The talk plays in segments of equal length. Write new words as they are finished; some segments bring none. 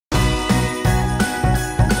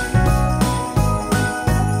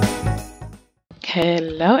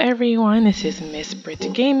Hello everyone, this is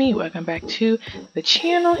MsBrittGaming. Welcome back to the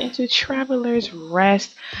channel and to Traveler's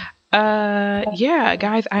Rest. Yeah,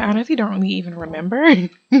 guys, I honestly don't really even remember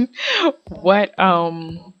what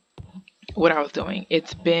I was doing.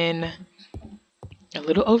 It's been a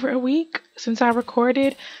little over a week since I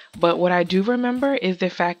recorded, but what I do remember is the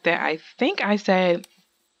fact that I think I said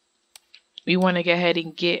we want to go ahead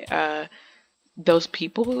and get those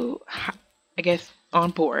people, I guess, on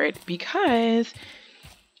board because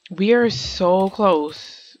we are so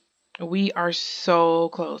close. We are so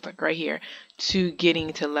close, like right here, to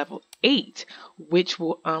getting to level 8, which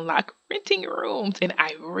will unlock renting rooms. And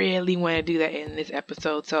I really want to do that in this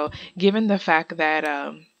episode. So given the fact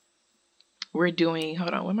that we're doing,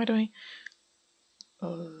 hold on, what am I doing?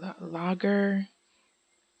 A lager,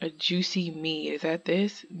 a juicy mead. Is that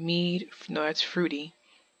this? Mead? No, that's fruity.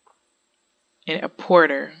 And a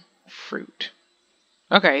porter, fruit.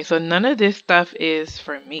 Okay, so none of this stuff is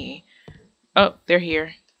for me. Oh, they're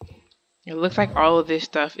here. It looks like all of this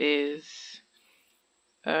stuff is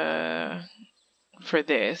for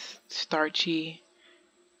this. Starchy.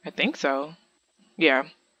 I think so. Yeah.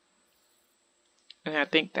 And I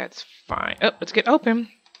think that's fine. Oh, let's get open.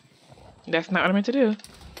 That's not what I meant to do.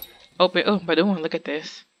 Open. Oh, but look at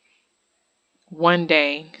this. One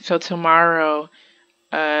day. So tomorrow,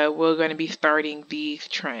 we're going to be starting these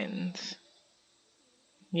trends.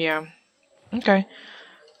 Yeah. Okay.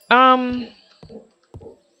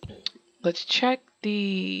 Let's check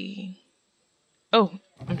the... Oh,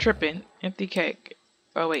 I'm tripping. Empty cake.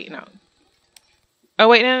 Oh, wait, no. Oh,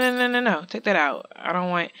 wait, no. Take that out. I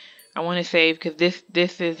want to save because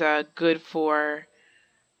this is good for...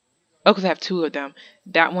 Oh, because I have 2 of them.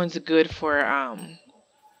 That one's good for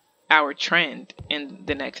our trend in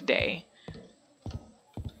the next day.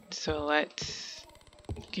 So let's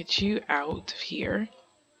get you out of here.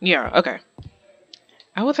 Yeah, okay.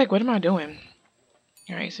 I was like, what am I doing?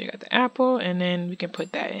 All right, so you got the apple, and then we can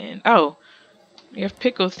put that in. Oh, you have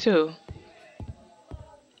pickles too.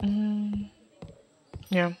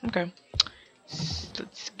 Yeah, okay.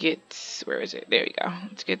 Let's get, where is it? There we go.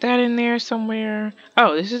 Let's get that in there somewhere.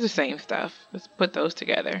 Oh, this is the same stuff. Let's put those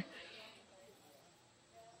together.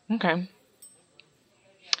 Okay.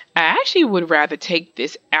 I actually would rather take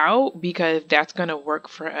this out because that's going to work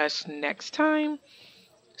for us next time.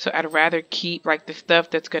 So I'd rather keep like the stuff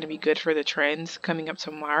that's going to be good for the trends coming up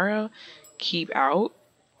tomorrow, keep out.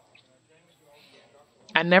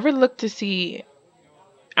 I never looked to see,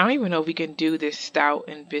 I don't even know if we can do this stout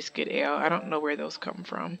and biscuit ale. I don't know where those come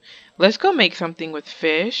from. Let's go make something with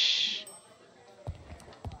fish.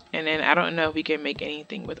 And then I don't know if we can make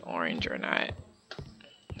anything with orange or not.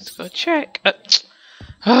 Let's go check.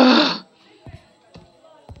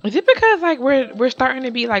 Is it because like we're starting to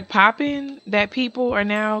be like popping that people are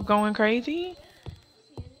now going crazy?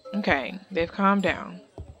 Okay, they've calmed down.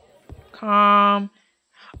 Calm.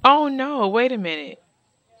 Oh no, wait a minute.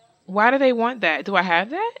 Why do they want that? Do I have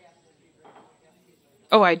that?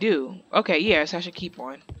 Oh, I do. Okay, yes, I should keep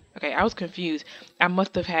one. Okay, I was confused. I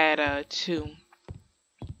must have had 2.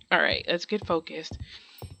 All right, let's get focused.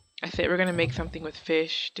 I said we're gonna make something with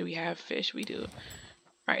fish. Do we have fish? We do.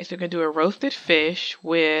 All right, so we're gonna do a roasted fish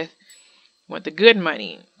with the good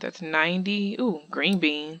money. That's 90. Ooh, green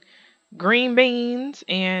beans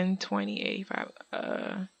and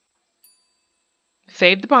 20.85.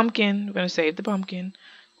 Save the pumpkin. We're gonna save the pumpkin.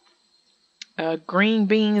 Green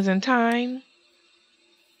beans and thyme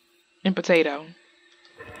and potato.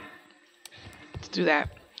 Let's do that.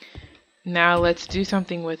 Now let's do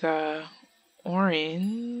something with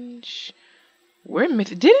orange. We're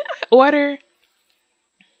missing. Didn't I order?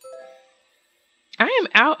 I am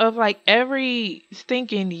out of like every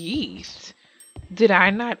stinking yeast. Did I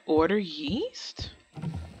not order yeast?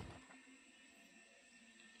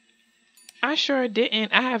 I sure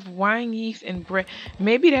didn't. I have wine yeast and bread.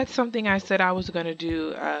 Maybe that's something I said I was going to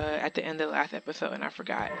do at the end of the last episode and I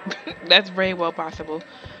forgot. That's very well possible.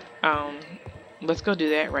 Let's go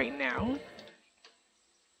do that right now.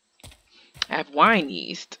 I have wine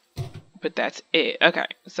yeast, but that's it. Okay,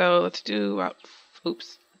 so let's do,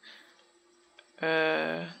 oops.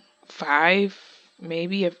 5,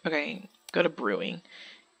 maybe. Okay, go to brewing.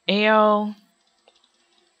 Ale.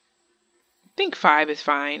 I think 5 is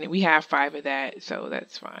fine. We have 5 of that, so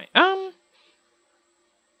that's fine.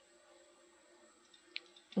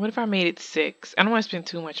 What if I made it 6? I don't want to spend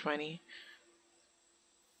too much money.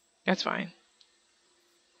 That's fine.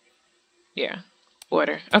 Yeah.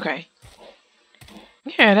 Order. Okay.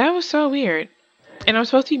 Yeah, that was so weird. And I'm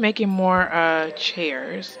supposed to be making more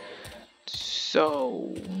chairs.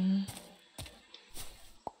 So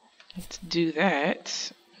let's do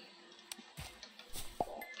that.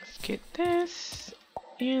 Get this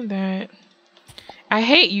and that. I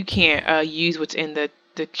hate you can't use what's in the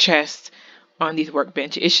chest on these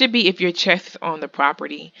workbenches. It should be if your chest is on the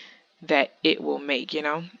property that it will make, you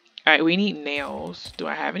know? Alright, we need nails. Do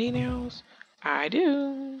I have any nails? I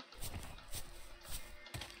do.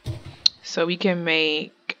 So we can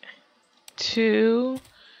make 2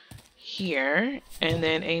 here and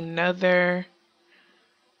then another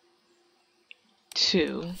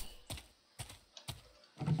 2.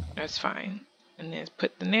 That's fine. And then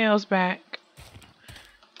put the nails back.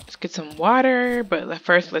 Let's get some water, but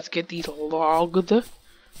first let's get these logs.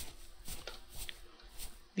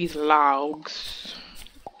 These logs.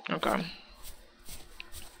 Okay.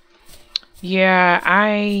 Yeah,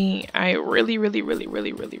 I really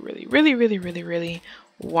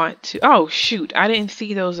want to. Oh shoot, I didn't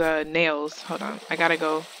see those nails. Hold on. I gotta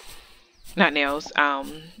go. Not nails,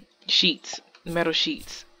 sheets, metal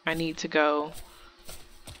sheets. I need to go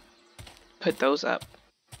put those up.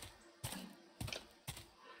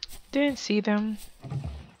 Didn't see them.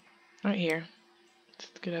 Right here.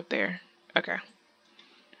 Let's get up there. Okay.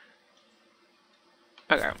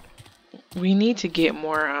 Okay. We need to get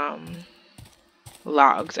more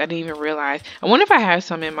logs. I didn't even realize. I wonder if I have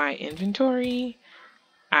some in my inventory.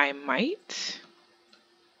 I might.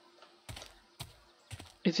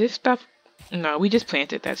 Is this stuff? No, we just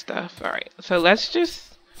planted that stuff. Alright. So let's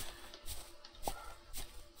just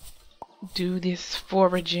do this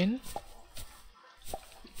foraging.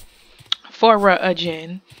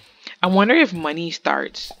 I wonder if money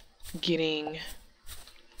starts getting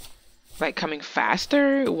like coming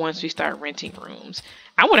faster once we start renting rooms.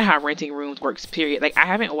 I wonder how renting rooms works, period. Like I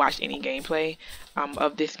haven't watched any gameplay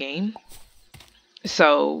of this game.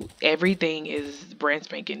 So everything is brand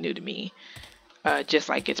spanking new to me. Just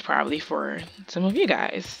like it's probably for some of you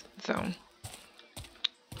guys. So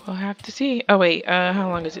we'll have to see. Oh wait, how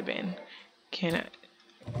long has it been? Can I?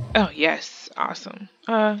 Oh yes, awesome.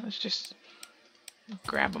 Let's just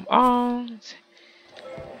grab them all. Let's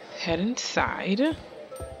head inside.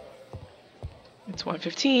 It's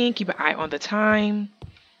 1:15. Keep an eye on the time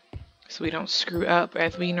so we don't screw up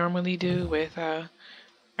as we normally do with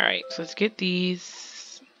alright, so let's get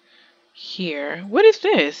these here. What is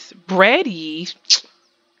this? Bread yeast?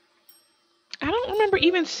 I don't remember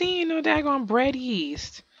even seeing no daggone bread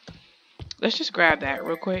yeast. Let's just grab that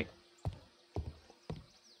real quick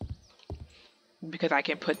because I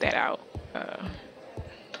can put that out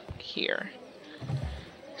here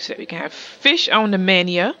so that we can have fish on the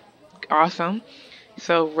menu. Awesome.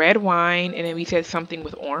 So red wine, and then we said something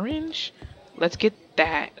with orange. Let's get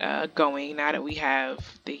that going now that we have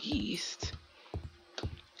the yeast.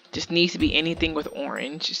 Just needs to be anything with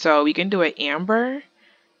orange. So we can do an amber.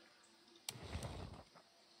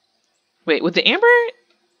 Wait, with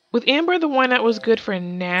amber the one that was good for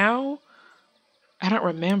now? I don't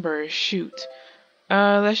remember. Shoot.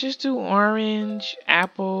 Let's just do orange,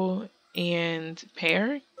 apple, and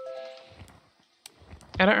pear.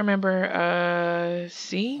 I don't remember.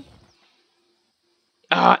 C.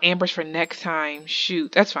 Amber's for next time.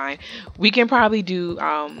 Shoot, that's fine. We can probably do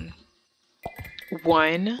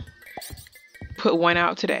one. Put one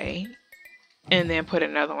out today, and then put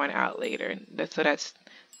another one out later. That's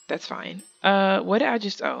fine. What did I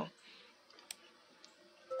just? Oh,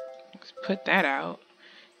 let's put that out.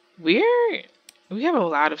 We have a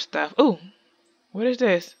lot of stuff. Ooh, what is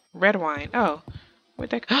this? Red wine. Oh, what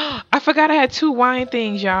the? I forgot I had 2 wine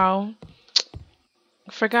things, y'all.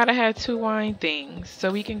 Forgot I had 2 wine things.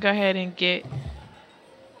 So we can go ahead and get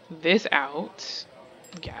this out.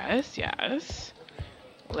 Yes, yes.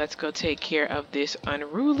 Let's go take care of this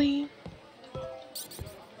unruly.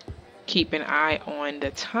 Keep an eye on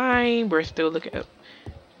the time. We're still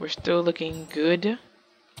looking good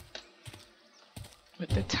with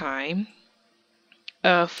the time.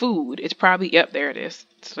 Food. It's probably, yep, there it is.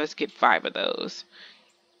 So let's get 5 of those.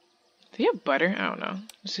 Do you have butter? I don't know.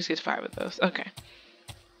 Let's just get 5 of those. Okay.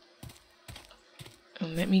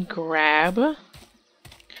 And let me grab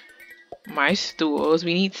my stools.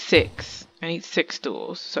 We need 6. I need 6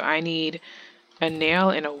 stools. So I need a nail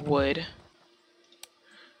and a wood.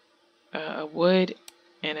 A wood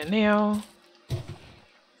and a nail.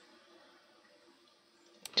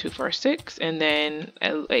 2, 4, 6. And then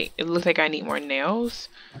it looks like I need more nails.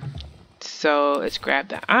 So let's grab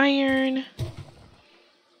the iron.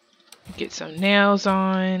 Get some nails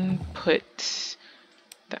on. Put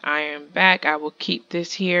the iron back. I will keep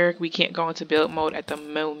this here. We can't go into build mode at the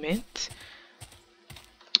moment,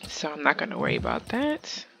 so I'm not going to worry about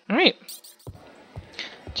that. All right.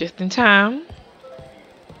 Just in time.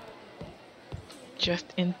 Just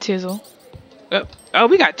in tizzle. Oh,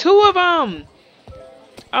 we got 2 of them.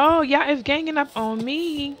 Oh, yeah, it's ganging up on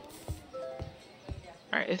me.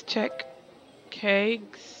 Alright, let's check.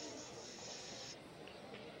 Kegs.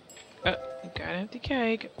 Oh, got an empty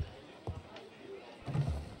keg.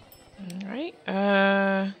 Alright,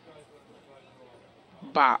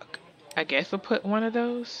 Bach. I guess we'll put one of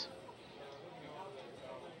those.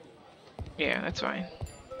 Yeah, that's fine.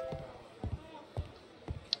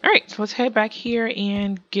 Alright, so let's head back here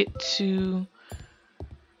and get to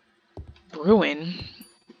brewing.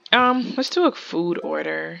 Let's do a food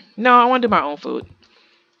order. No, I want to do my own food.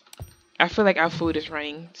 I feel like our food is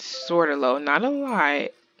running sort of low. Not a lot,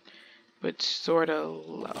 but sort of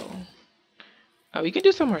low. Oh, we can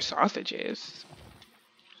do some more sausages.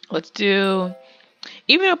 Let's do,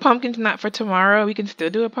 even though pumpkin's not for tomorrow, we can still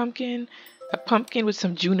do a pumpkin. A pumpkin with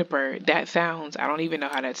some juniper. That sounds, I don't even know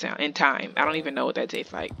how that sounds. In time, I don't even know what that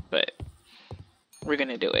tastes like, but we're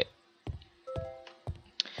gonna do it.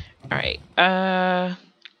 Alright,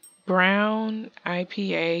 brown,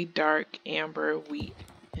 IPA, dark, amber, wheat,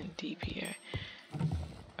 and DPA.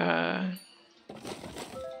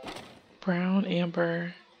 Brown,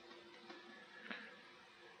 amber.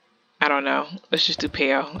 I don't know. Let's just do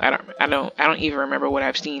pale. I don't even remember what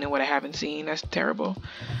I've seen and what I haven't seen. That's terrible.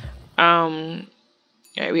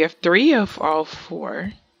 Yeah, we have 3 of all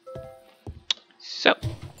 4. So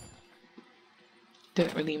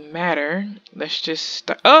doesn't really matter. Let's just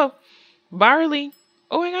start. Oh, barley.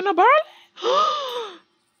 Oh, I got no barley.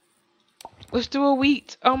 Let's do a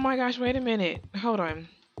wheat. Oh my gosh, wait a minute. Hold on.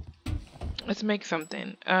 Let's make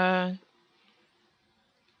something.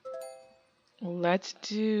 Let's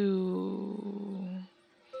do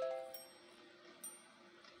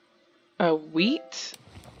a wheat,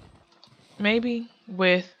 maybe,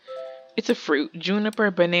 with, it's a fruit,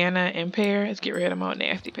 juniper, banana, and pear. Let's get rid of them all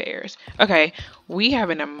nasty pears. Okay, we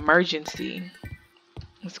have an emergency.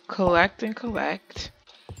 Let's collect and collect.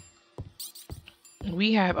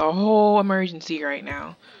 We have a whole emergency right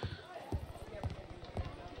now.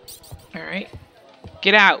 All right,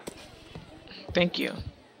 get out. Thank you.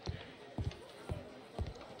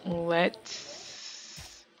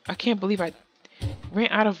 Let's, I can't believe I ran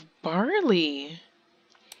out of barley.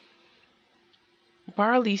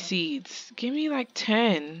 Barley seeds. Give me like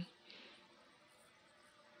 10.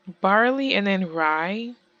 Barley and then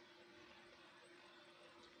rye.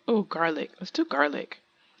 Oh, garlic. Let's do garlic.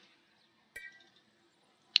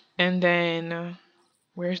 And then,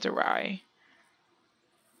 where's the rye?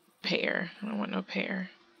 Pear. I don't want no pear.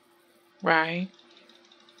 Rye.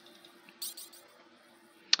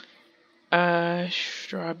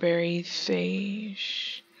 Strawberry,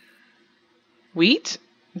 sage. Wheat?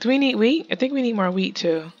 Do we need wheat? I think we need more wheat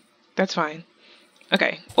too. That's fine.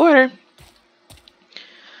 Okay, order.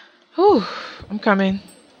 Whew, I'm coming.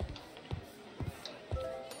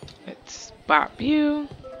 Let's bop you.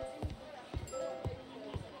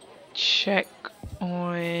 Check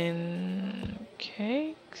on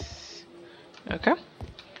cakes. Okay.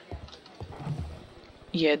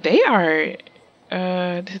 Yeah, they are,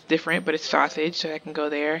 this is different, but it's sausage, so I can go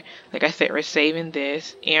there. Like I said, we're saving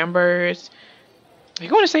this. Ambers. We're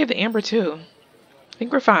going to save the amber too. I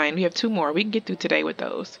think we're fine. We have 2 more. We can get through today with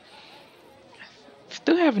those.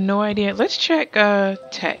 Still have no idea. Let's check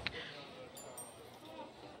tech.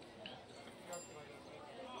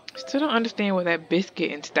 Still don't understand where that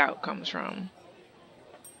biscuit and stout comes from.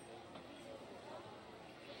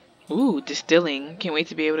 Ooh, distilling. Can't wait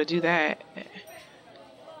to be able to do that.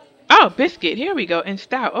 Oh, biscuit. Here we go. And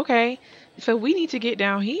stout. Okay. So we need to get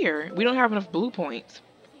down here. We don't have enough blue points.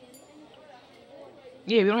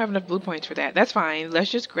 Yeah, we don't have enough blue points for that. That's fine. Let's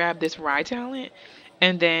just grab this rye talent.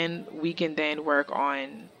 And then we can then work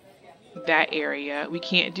on that area. We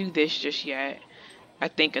can't do this just yet, I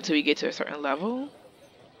think, until we get to a certain level.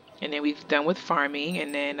 And then we've done with farming.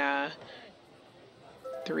 And then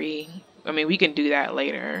 3. I mean, we can do that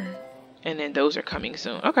later. And then those are coming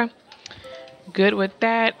soon. Okay. Good with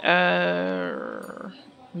that.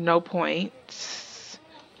 No points.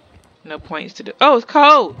 No points to do. Oh, it's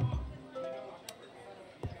cold.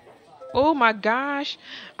 Oh my gosh.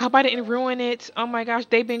 I hope I didn't ruin it. Oh my gosh.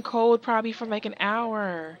 They've been cold probably for like an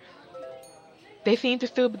hour. They seem to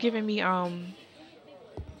still be giving me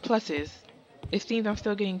pluses. It seems I'm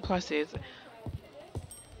still getting pluses.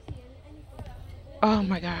 Oh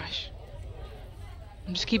my gosh.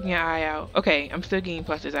 I'm just keeping an eye out. Okay, I'm still getting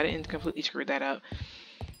pluses. I didn't completely screw that up.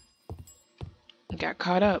 Got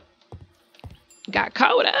caught up. Got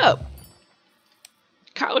caught up.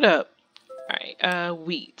 Caught up. Alright,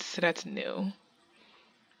 wheat. So that's new.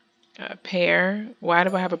 Pear. Why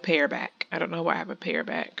do I have a pear back? I don't know why I have a pear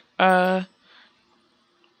back.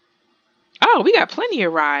 Oh, we got plenty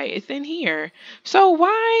of rye. It's in here. So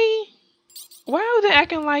why was it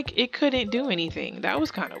acting like it couldn't do anything? That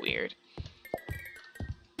was kind of weird.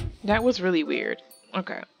 That was really weird.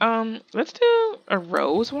 Okay. Let's do a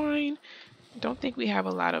rose wine. Don't think we have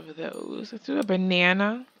a lot of those. Let's do a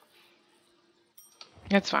banana.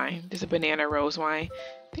 That's fine. Just a banana rose wine.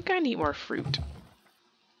 I think I need more fruit.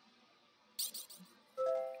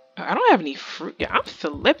 I don't have any fruit. Yeah, I'm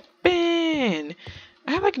slipping.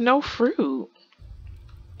 I have like no fruit.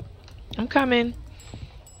 I'm coming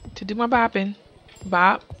to do my bopping.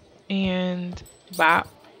 Bop and bop.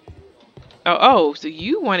 Oh, so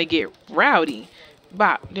you want to get rowdy.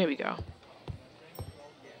 Bop. There we go.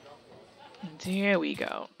 There we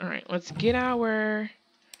go. All right, let's get our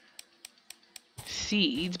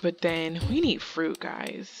seeds, but then we need fruit,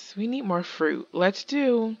 guys. We need more fruit. Let's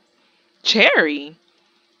do cherry.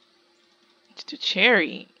 Let's do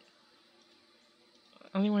cherry.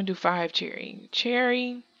 I only want to do 5 cherry.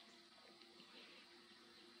 Cherry.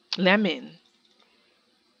 Lemon.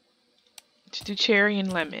 Let's do cherry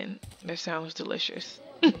and lemon. That sounds delicious.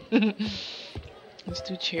 Let's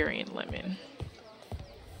do cherry and lemon.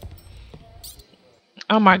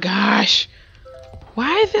 Oh my gosh.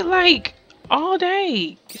 Why is it like all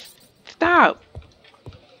day? Stop.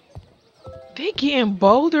 They getting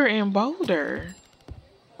bolder and bolder.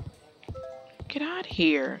 Get out of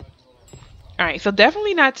here. All right, so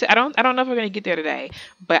definitely not. I don't know if we're gonna get there today,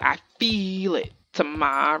 but I feel it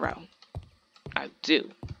tomorrow. I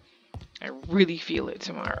do. I really feel it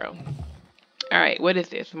tomorrow. All right, what is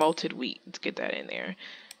this? Malted wheat. Let's get that in there.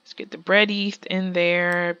 Let's get the bread yeast in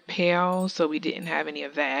there. Pale, so we didn't have any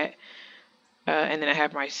of that. And then I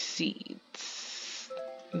have my seeds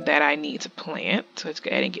that I need to plant. So let's go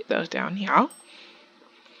ahead and get those down here.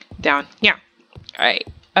 Down here. All right.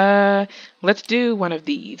 Let's do one of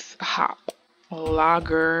these. Hop.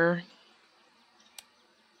 Lager.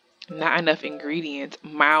 Not enough ingredients.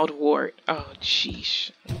 Mild wort. Oh,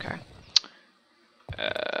 sheesh. Okay.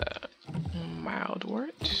 Mild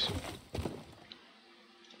wort.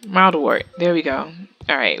 Mild wort. There we go.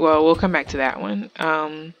 All right. Well, we'll come back to that one.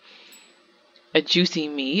 A juicy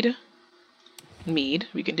mead. Mead.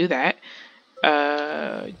 We can do that.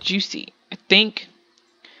 Juicy. I think.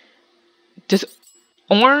 Just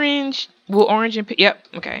orange. Will orange and yep.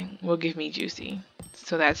 Okay. Will give me juicy.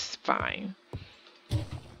 So that's fine.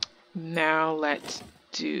 Now let's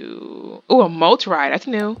do. Oh, a malt rye. That's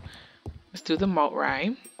new. Let's do the malt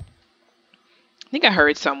rye. I think I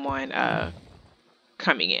heard someone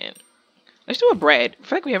coming in. Let's do a bread. I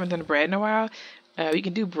feel like we haven't done bread in a while. We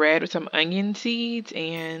can do bread with some onion seeds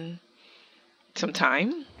and some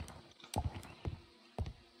thyme.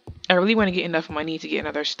 I really want to get enough money to get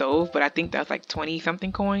another stove, but I think that's like 20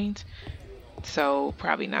 something coins. So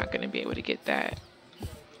probably not going to be able to get that.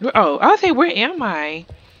 Oh, I'll say, where am I?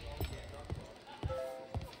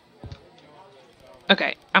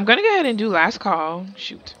 Okay, I'm going to go ahead and do last call.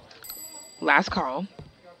 Shoot. Last call.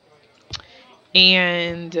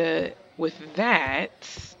 And with that,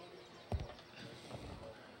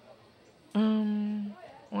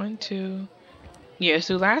 1, 2. Yeah,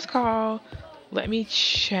 so last call. Let me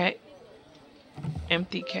check.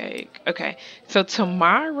 Empty cake. Okay, so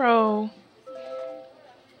tomorrow,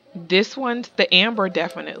 this one's the amber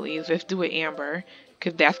definitely. Let's do an amber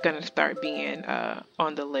because that's going to start being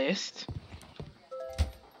on the list.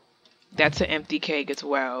 That's an empty cake as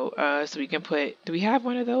well. So we can put, do we have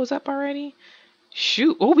one of those up already?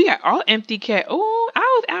 Shoot. Oh, we got all empty cake. Oh, I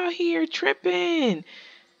was out here tripping.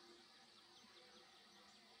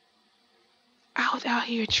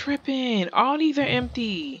 All these are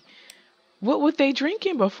empty. What was they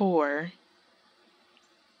drinking before?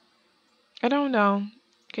 I don't know.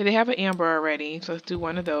 Okay, they have an amber already. So let's do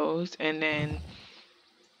one of those. And then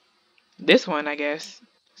this one, I guess.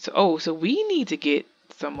 So we need to get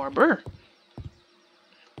some more Brew.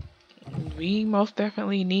 We most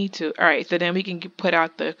definitely need to. All right, so then we can put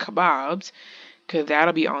out the kebabs because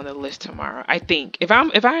that'll be on the list tomorrow. I think if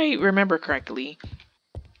I remember correctly,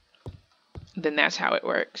 then that's how it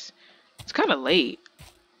works. It's kind of late.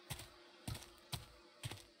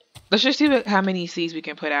 Let's just see how many seeds we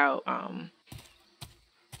can put out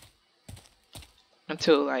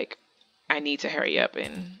until like I need to hurry up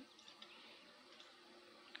and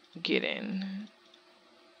get in.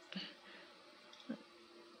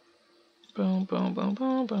 Boom, boom, boom,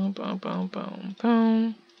 boom, boom, boom, boom, boom,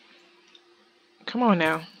 boom. Come on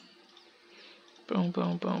now. Boom,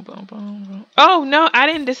 boom, boom, boom, boom, boom. Oh, no, I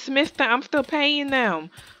didn't dismiss them. I'm still paying them.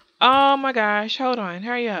 Oh, my gosh. Hold on.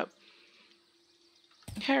 Hurry up.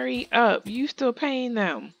 Hurry up. You still paying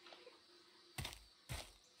them.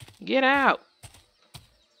 Get out.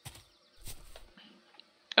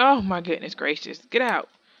 Oh my goodness gracious. Get out.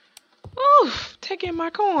 Oof, taking my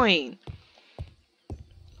coin.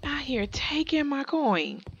 Out here taking my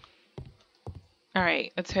coin.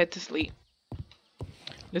 Alright, let's head to sleep.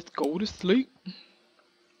 Let's go to sleep.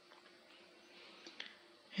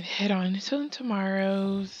 And head on to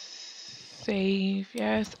tomorrow's save.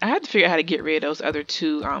 Yes. I had to figure out how to get rid of those other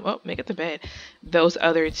two. Oh, make it to bed. Those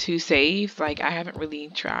other two saves. Like, I haven't really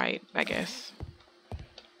tried, I guess,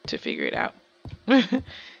 to figure it out.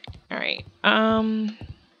 Alright.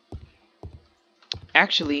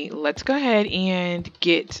 Actually, let's go ahead and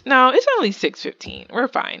get. No, it's only 6:15. We're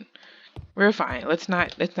fine. We're fine. Let's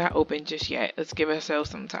not open just yet. Let's give ourselves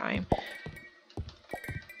some time.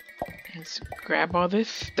 Let's grab all this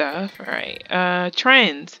stuff. All right.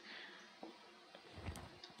 Trends.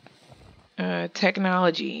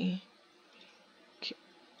 Technology.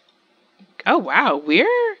 Oh wow,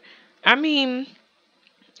 I mean,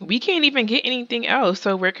 we can't even get anything else,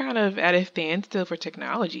 so we're kind of at a standstill for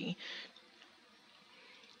technology.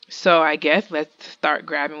 So I guess let's start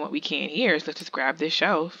grabbing what we can here. So let's just grab this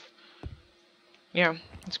shelf. Yeah,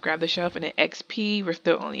 let's grab the shelf and then XP. We're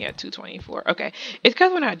still only at 224. Okay, it's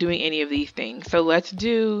because we're not doing any of these things. So let's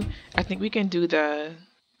do, I think we can do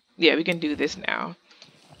yeah, we can do this now.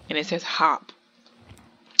 And it says hop.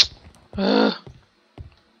 Ugh.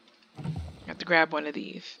 I have to grab one of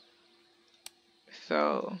these.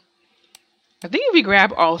 So I think if we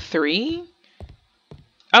grab all three.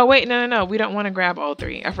 Oh wait, no, we don't want to grab all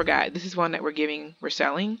three. I forgot. This is one that we're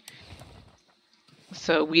selling.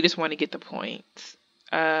 So we just want to get the points.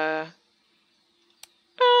 I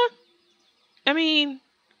mean,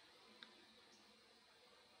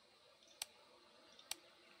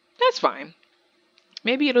 that's fine.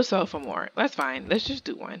 Maybe it'll sell for more. That's fine. Let's just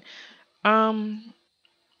do one.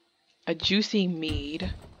 A juicy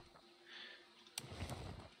mead.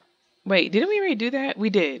 Wait, didn't we already do that? We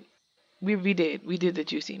did. We did. We did the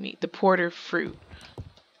juicy meat. The porter fruit.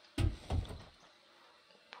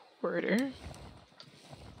 Porter.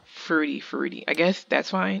 Fruity. I guess that's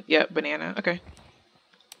fine. Yep, banana. Okay.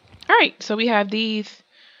 Alright, so we have these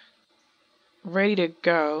ready to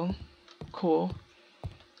go. Cool.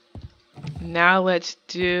 Now let's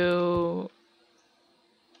do...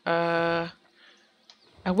 I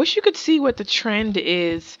wish you could see what the trend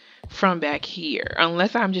is from back here.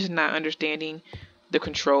 Unless I'm just not understanding the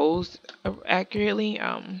controls accurately.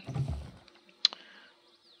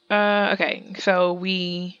 Okay, so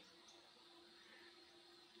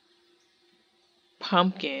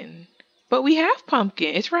pumpkin. But we have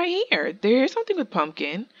pumpkin. It's right here. There's something with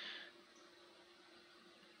pumpkin.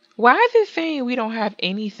 Why is it saying we don't have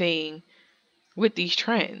anything with these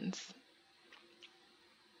trends?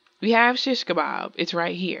 We have shish kebab. It's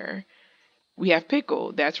right here. We have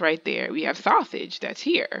pickle. That's right there. We have sausage. That's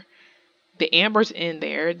here. The amber's in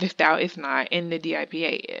there. The stout is not. And the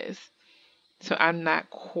DIPA is. So I'm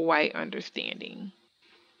not quite understanding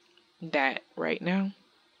that right now.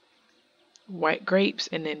 White grapes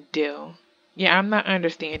and then dill. Yeah, I'm not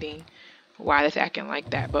understanding why it's acting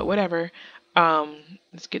like that, but whatever.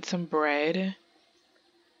 Let's get some bread.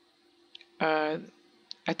 I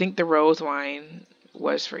think the rose wine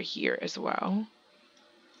was for here as well.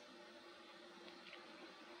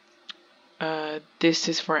 This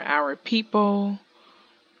is for our people.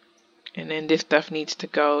 And then this stuff needs to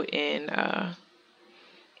go in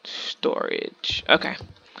storage. Okay.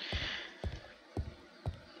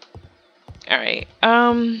 Alright.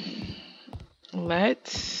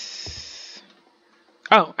 Let's...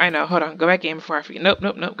 Oh, I know. Hold on. Go back in before I forget. Nope.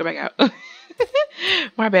 Go back out.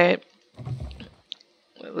 My bad.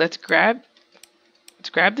 Let's grab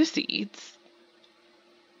the seeds.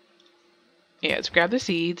 Yeah, let's grab the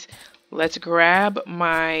seeds. Let's grab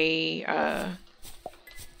my... I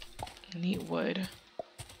need wood.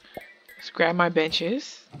 Let's grab my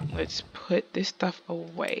benches. Let's put this stuff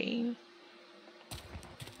away.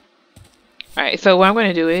 Alright, so what I'm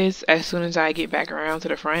going to do is, as soon as I get back around to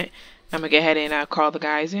the front, I'm going to go ahead and call the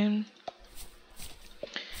guys in.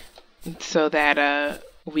 So that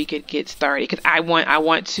we could get started. Because I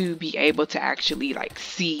want to be able to actually like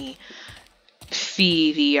see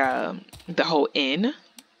the whole inn.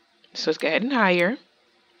 So let's go ahead and hire.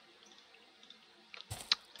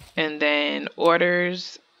 And then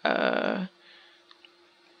orders the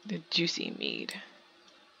juicy mead.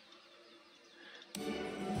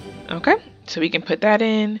 Okay, so we can put that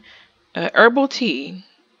in. Herbal tea,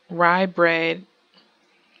 rye bread,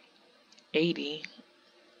 80.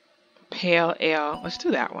 Pale ale. Let's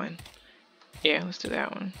do that one. Yeah, let's do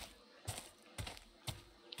that one.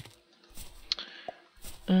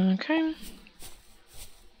 Okay.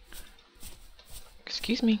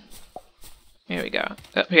 Excuse me. There we go.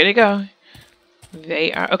 Oh, here they go.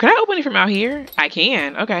 They are. Oh, can I open it from out here? I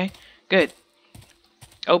can. Okay, good.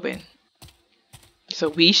 Open. So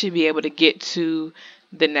we should be able to get to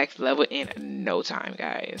the next level in no time,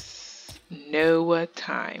 guys. No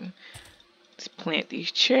time. Let's plant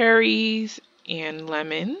these cherries and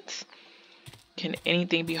lemons. Can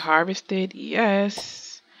anything be harvested?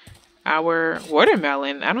 Yes. Our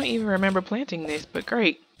watermelon. I don't even remember planting this, but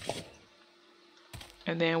great.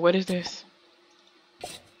 And then what is this?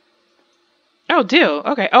 Oh, dill.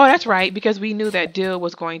 Okay. Oh, that's right. Because we knew that dill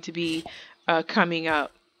was going to be coming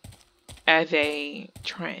up as a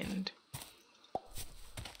trend.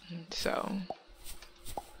 So,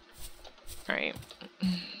 all right.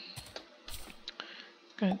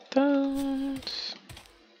 Got those.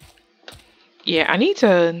 Yeah, I need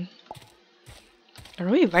to. I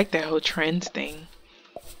really like that whole trends thing.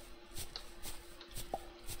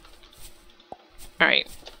 All right.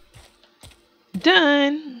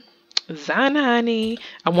 Done. Zan honey.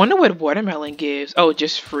 I wonder what watermelon gives. Oh,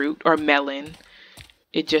 just fruit or melon.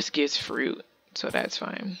 It just gives fruit, so that's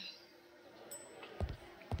fine.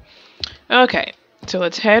 Okay, so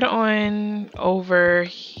let's head on over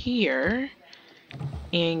here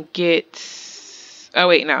and get. Oh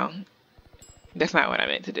wait, no, that's not what I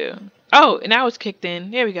meant to do. Oh, now it's kicked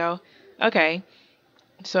in. There we go. Okay,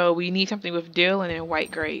 so we need something with dill and then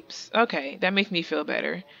white grapes. Okay, that makes me feel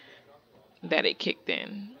better that it kicked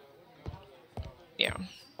in. Yeah.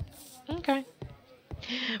 Okay.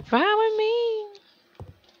 Fine with me.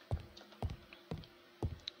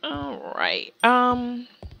 All right.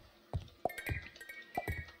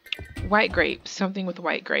 White grapes. Something with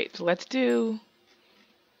white grapes. Let's do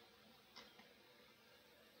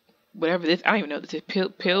whatever this. I don't even know this is.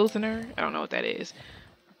 Pilsner. I don't know what that is.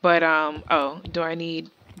 But oh, do I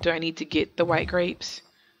need to get the white grapes?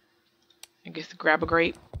 I guess grab a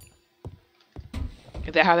grape.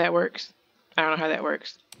 Is that how that works? I don't know how that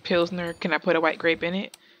works. Pilsner. Can I put a white grape in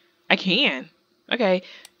it? I can. Okay.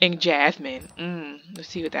 And jasmine. Let's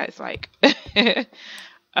see what that's like.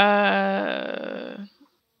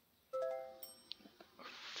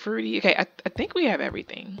 Fruity. Okay, I think we have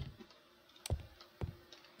everything.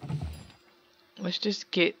 Let's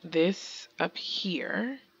just get this up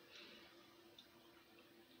here.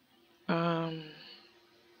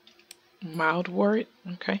 Mildwort.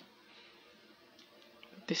 Okay.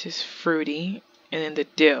 This is fruity. And then the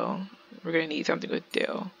dill. We're going to need something with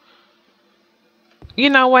dill. You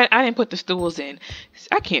know what? I didn't put the stools in.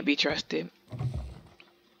 I can't be trusted.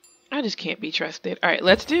 I just can't be trusted. All right,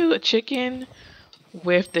 let's do a chicken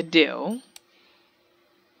with the dill.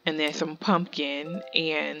 And then some pumpkin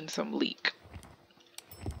and some leek.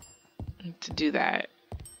 To do that.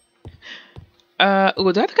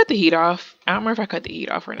 Oh, do I have to cut the heat off? I don't remember if I cut the heat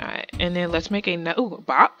off or not. And then let's make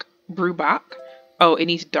bach. Brew bach. Oh, it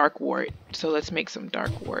needs dark wort. So let's make some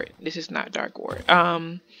dark wort. This is not dark wort.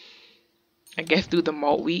 I guess do the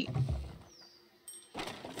malt wheat.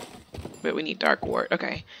 But we need dark wort.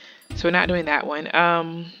 Okay. So we're not doing that one.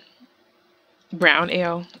 Brown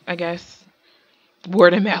ale, I guess.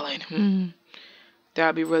 Watermelon. That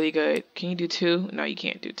would be really good. Can you do 2? No, you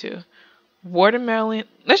can't do 2. Watermelon.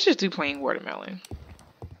 Let's just do plain watermelon.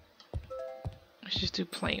 Let's just do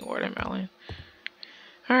plain watermelon.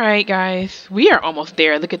 All right, guys. We are almost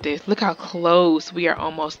there. Look at this. Look how close we are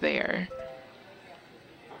almost there.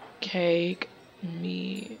 Cake,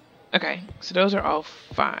 meat. Okay, so those are all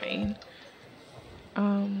fine.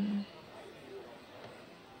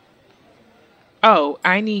 Oh,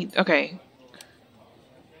 I need, okay.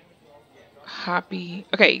 Hoppy.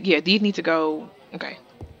 Okay, yeah, these need to go. Okay,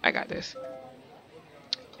 I got this.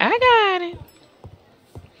 I got it.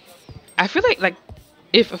 I feel like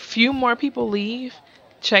if a few more people leave,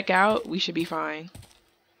 check out, we should be fine.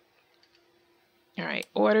 All right,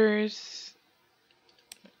 orders.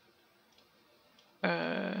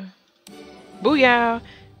 Booyah.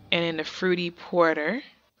 And then the fruity porter.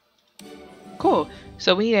 Cool.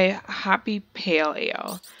 So we need a hoppy pale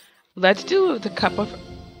ale. Let's do the cup of...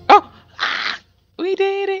 Oh! Ah, we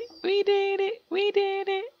did it! We did it! We did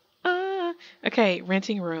it! Okay,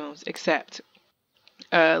 renting rooms. Accept.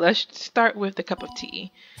 Let's start with the cup of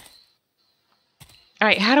tea.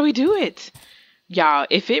 Alright, how do we do it? Y'all,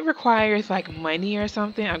 if it requires like money or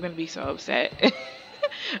something, I'm gonna be so upset.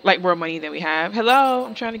 Like more money than we have. Hello,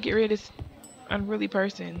 I'm trying to get rid of this unruly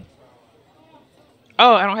person.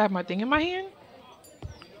 Oh, I don't have my thing in my hand?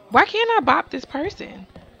 Why can't I bop this person?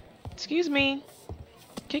 Excuse me.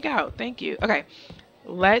 Kick out. Thank you. Okay.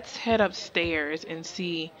 Let's head upstairs and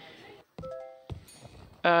see.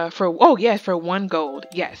 Oh yes, for 1 gold.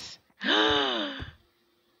 Yes. I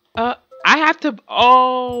have to,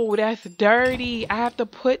 oh, that's dirty. I have to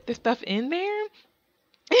put the stuff in there.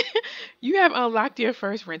 You have unlocked your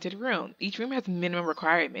first rented room. Each room has minimum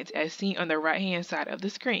requirements as seen on the right-hand side of the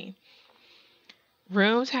screen.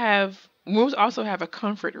 Rooms also have a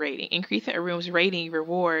comfort rating. Increasing a room's rating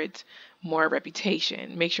rewards more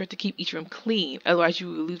reputation. Make sure to keep each room clean, otherwise you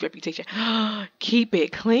will lose reputation. Keep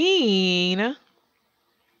it clean.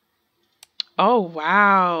 Oh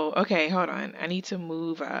wow. Okay, hold on. I need to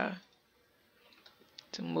move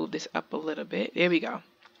this up a little bit. There we go.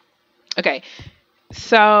 Okay.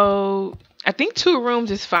 So I think 2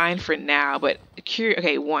 rooms is fine for now, but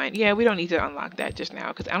okay, 1. Yeah, we don't need to unlock that just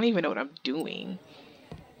now because I don't even know what I'm doing.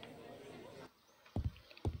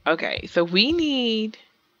 Okay, so we need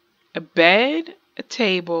a bed, a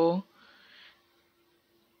table,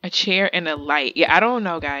 a chair, and a light. Yeah, I don't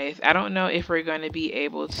know, guys. I don't know if we're going to be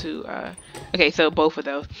able to, okay, so both of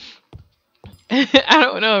those. I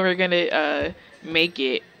don't know if we're going to make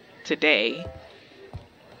it today.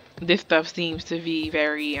 This stuff seems to be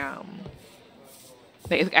very,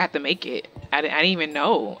 like I have to make it. I didn't even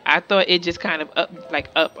know. I thought it just kind of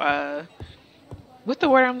what's the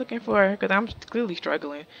word I'm looking for? Because I'm clearly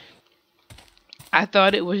struggling. I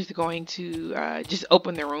thought it was going to just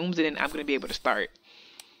open the rooms and then I'm going to be able to start.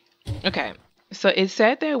 Okay, so it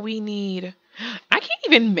said that we need, I can't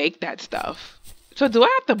even make that stuff. So do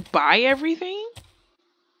I have to buy everything?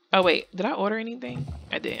 Oh wait, did I order anything?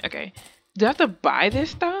 I didn't, okay. Do I have to buy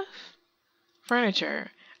this stuff? Furniture.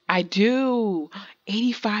 I do.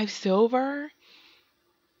 85 silver.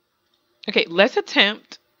 Okay, let's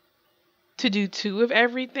attempt to do 2 of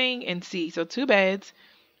everything and see. So 2 beds.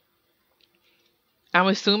 I'm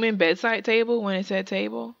assuming bedside table when it said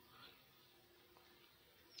table.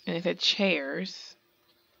 And it said chairs.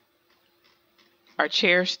 Are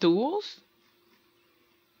chairs stools?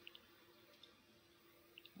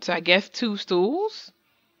 So I guess 2 stools.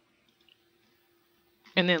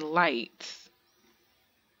 And then lights.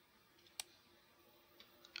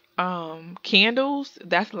 Candles,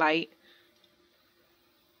 that's light.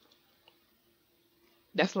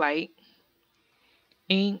 That's light.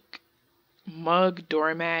 Ink, mug,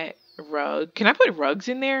 doormat, rug. Can I put rugs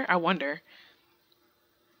in there? I wonder.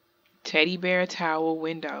 Teddy bear, towel,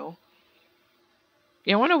 window.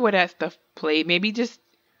 Yeah, I wonder where that stuff played. Maybe just,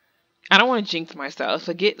 I don't want to jinx myself.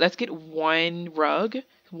 So let's get 1 rug,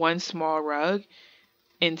 1 small rug,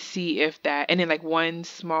 and see if that, and then like 1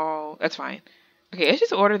 small, that's fine. Okay, let's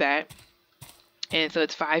just order that. And so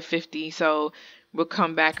it's $5.50, so we'll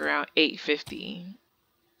come back around $8.50.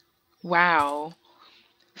 Wow.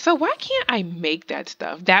 So why can't I make that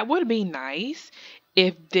stuff? That would be nice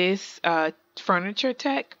if this furniture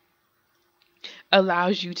tech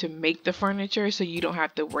allows you to make the furniture so you don't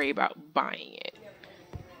have to worry about buying it.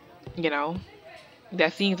 You know?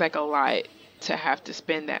 That seems like a lot to have to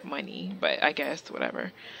spend that money, but I guess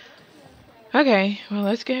whatever. Okay, well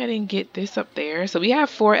let's go ahead and get this up there. So we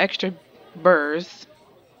have 4 extra burrs,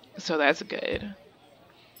 so that's good.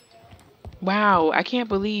 Wow, I can't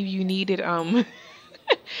believe you needed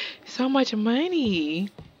so much money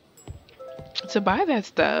to buy that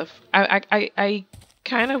stuff. I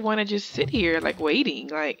kind of want to just sit here like waiting,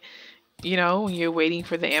 like, you know, when you're waiting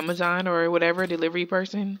for the Amazon or whatever delivery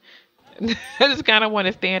person. I just kind of want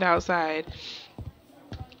to stand outside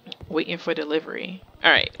waiting for delivery.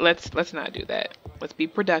 All right, let's not do that. Let's be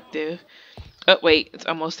productive. Oh wait, it's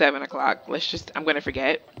almost 7 o'clock. I'm gonna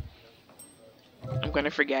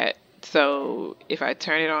forget. So if I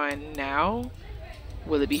turn it on now,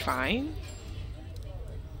 will it be fine?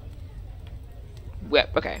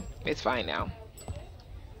 Yep, okay, it's fine now.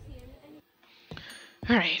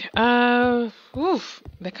 All right, oof,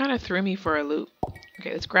 that kind of threw me for a loop.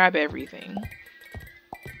 Okay, let's grab everything.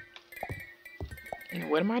 And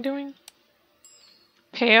what am I doing?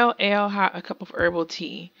 Pale ale, hot, a cup of herbal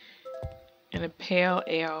tea, and a pale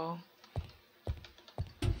ale,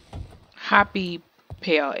 hoppy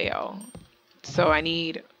pale ale. So I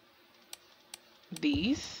need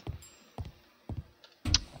these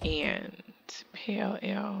and pale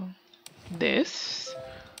ale. This.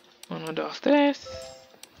 1, 2, 3.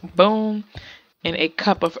 Boom. And a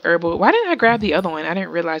cup of herbal. Why didn't I grab the other one? I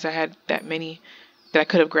didn't realize I had that many that I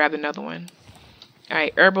could have grabbed another one. All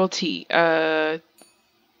right, herbal tea. That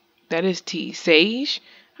is tea. Sage?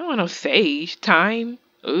 I don't know sage. Thyme?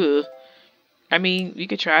 Ugh. I mean, you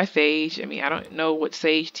could try sage. I mean, I don't know what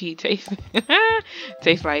sage tea tastes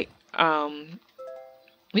tastes like.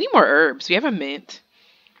 We need more herbs. We have a mint.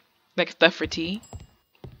 Like stuff for tea.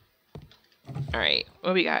 Alright,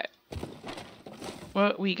 what we got?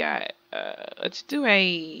 Let's do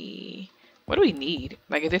a... What do we need?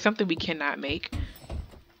 Like, is there something we cannot make?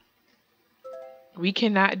 We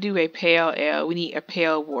cannot do a pale ale. We need a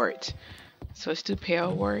pale wort. So let's do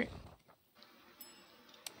pale wort.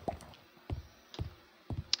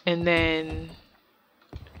 And then,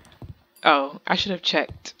 oh, I should have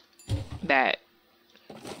checked that.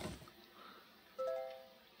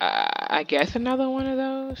 I guess another one of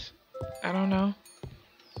those. I don't know.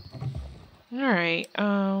 All right.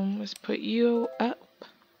 Let's put you up.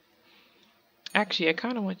 Actually, I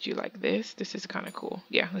kind of want you like this. This is kind of cool.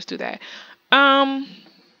 Yeah, let's do that.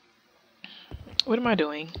 What am I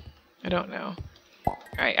doing? I don't know. All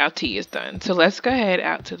right, our tea is done. So let's go ahead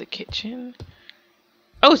out to the kitchen.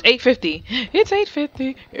 Oh, it's 8:50. It's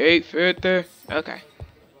 8:50. 8:50. Okay.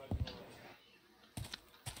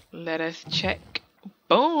 Let us check.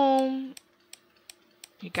 Boom.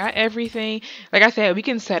 You got everything. Like I said, we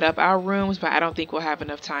can set up our rooms, but I don't think we'll have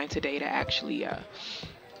enough time today to actually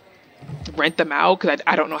rent them out, because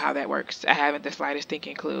I don't know how that works. I haven't the slightest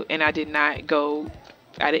thinking clue, and I didn't go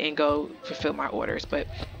fulfill my orders. But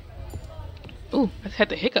ooh, I had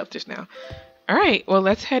the hiccup just now. All right, well,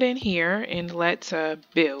 let's head in here and let's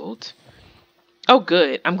build. Oh,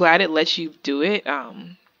 good. I'm glad it lets you do it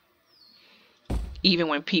even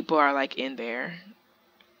when people are like in there.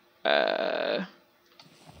 Can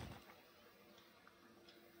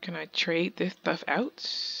I trade this stuff out?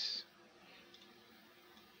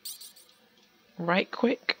 Right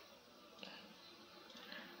quick.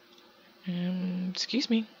 Excuse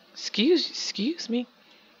me. Excuse me.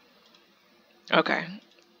 Okay.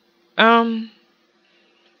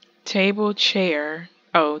 Table, chair.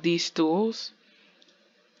 Oh, these stools.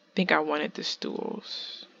 I think I wanted the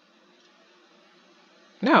stools.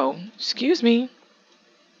 No, excuse me.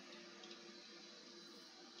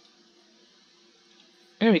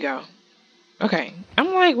 There we go. Okay.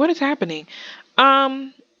 I'm like, what is happening?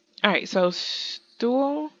 Alright, so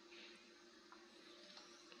stool.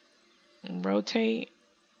 Rotate.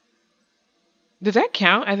 Does that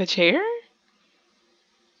count as a chair?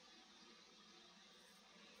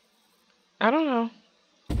 I don't know.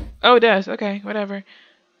 Oh, it does. Okay, whatever.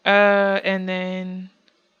 And then.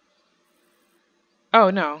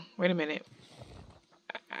 Oh, no. Wait a minute.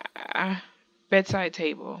 Bedside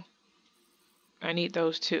table. I need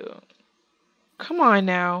those too. Come on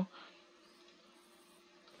now.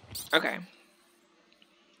 Okay.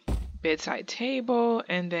 Bedside table,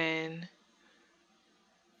 and then.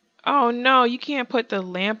 Oh no, you can't put the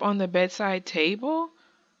lamp on the bedside table?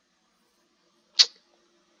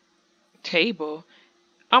 Table.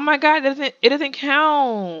 Oh my god, it doesn't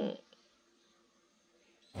count.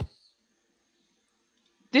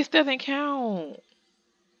 This doesn't count.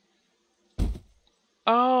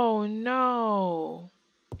 Oh no.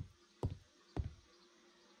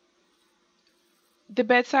 The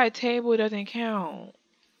bedside table doesn't count.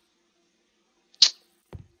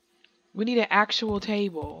 We need an actual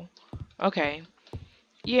table. Okay.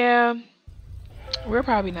 Yeah. We're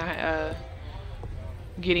probably not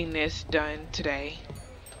getting this done today.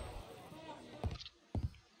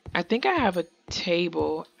 I think I have a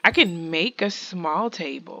table. I can make a small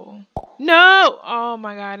table. No! Oh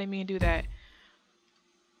my god, I didn't mean to do that.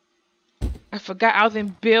 I forgot I was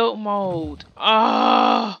in build mode.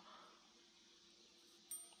 Oh!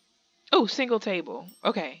 Oh, single table.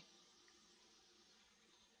 Okay.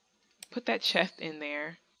 Put that chest in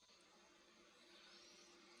there.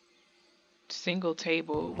 Single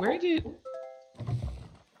table. Where did...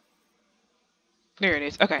 There it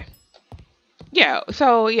is. Okay. Yeah,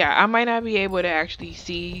 so yeah, I might not be able to actually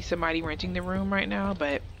see somebody renting the room right now,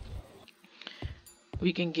 but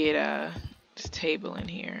we can get this table in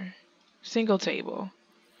here. Single table.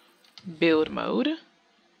 Build mode.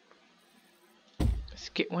 Let's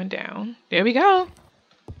get one down. There we go.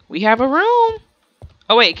 We have a room.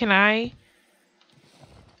 Oh wait, can I?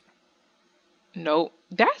 Nope.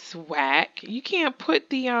 That's whack. You can't put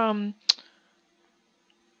the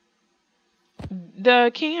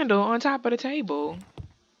candle on top of the table.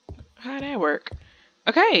 How'd that work?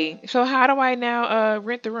 Okay, so how do I now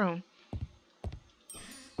rent the room?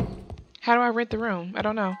 How do I rent the room? I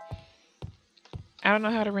don't know. I don't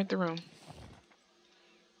know how to rent the room.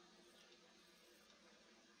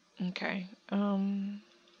 Okay.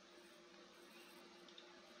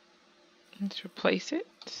 Let's replace it.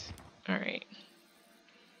 All right.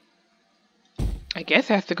 I guess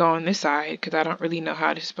it has to go on this side because I don't really know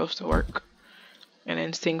how this is supposed to work. And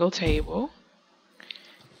then single table.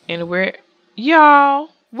 And where, y'all,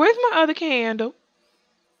 where's my other candle?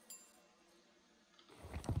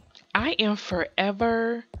 I am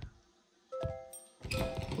forever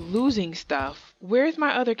losing stuff. Where's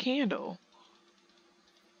my other candle?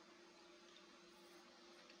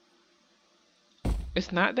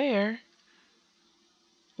 It's not there.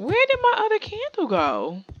 Where did my other candle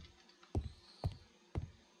go?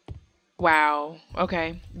 Wow.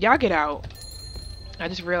 Okay. Y'all get out. I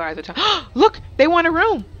just realized the time. Look! They want a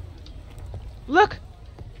room! Look!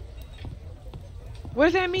 What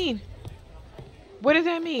does that mean? What does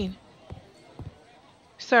that mean?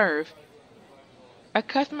 Serve. A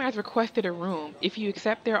customer has requested a room. If you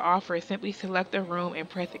accept their offer, simply select a room and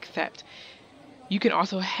press accept. You can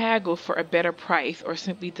also haggle for a better price or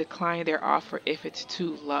simply decline their offer if it's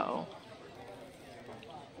too low.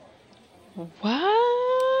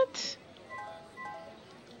 What?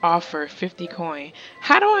 Offer 50 coin.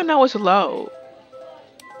 How do I know it's low?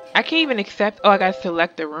 I can't even accept. Oh, I gotta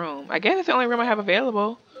select the room. I guess it's the only room I have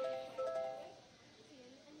available.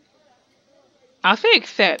 I'll say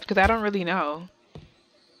accept because I don't really know.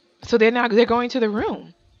 So they're going to the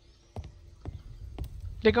room.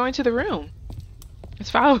 They're going to the room. Let's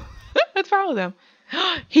follow. Let's follow them.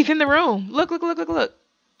 He's in the room. Look, look, look, look, look.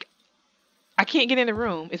 I can't get in the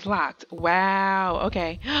room. It's locked. Wow.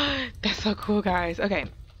 Okay. That's so cool, guys. Okay.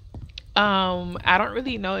 I don't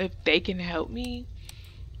really know if they can help me.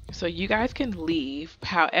 So you guys can leave.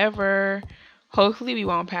 However, hopefully we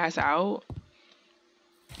won't pass out.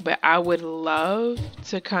 But I would love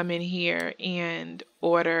to come in here and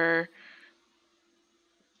order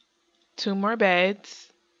 2 more beds,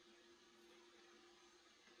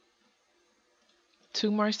 2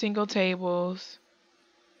 more single tables,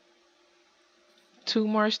 2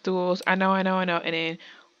 more stools. I know. And then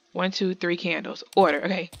 1, 2, 3 candles. Order.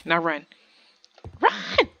 Okay, now run. Run!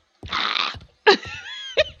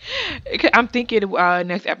 I'm thinking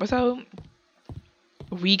next episode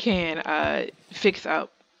we can fix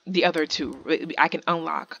up the other 2. I can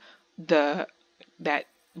unlock that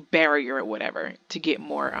barrier or whatever to get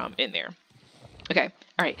more in there. Okay.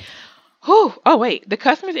 All right. Oh, wait. The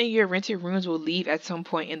customers in your rented rooms will leave at some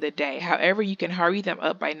point in the day. However, you can hurry them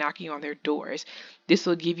up by knocking on their doors. This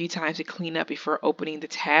will give you time to clean up before opening the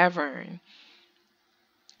tavern.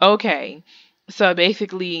 Okay. So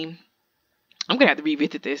basically, I'm going to have to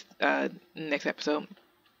revisit this next episode.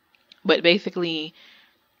 But basically,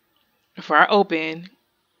 for our open,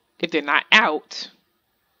 if they're not out,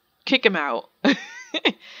 kick them out. There's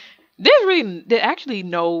actually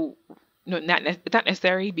it's not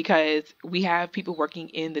necessary because we have people working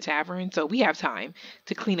in the tavern, so we have time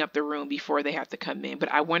to clean up the room before they have to come in.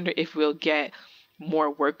 But I wonder if we'll get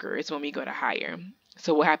more workers when we go to hire.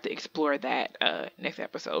 So we'll have to explore that next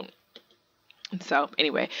episode. So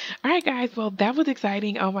anyway, all right, guys. Well, that was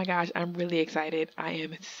exciting. Oh my gosh, I'm really excited. I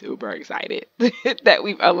am super excited that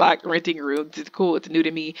we've unlocked renting rooms. It's cool. It's new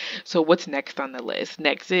to me. So what's next on the list?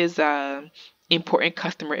 Next is important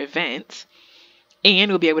customer events. And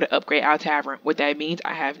we'll be able to upgrade our tavern. What that means,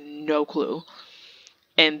 I have no clue.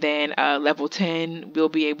 And then level 10, we'll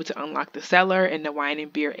be able to unlock the cellar and the wine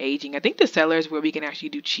and beer aging. I think the cellar is where we can actually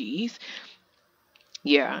do cheese.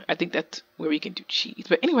 Yeah, I think that's where we can do cheese.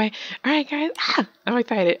 But anyway, all right, guys. I'm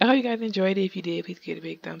excited. I hope you guys enjoyed it. If you did, please give it a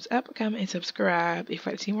big thumbs up, comment, and subscribe if you'd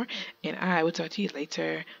like to see more. And I will talk to you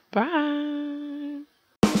later. Bye.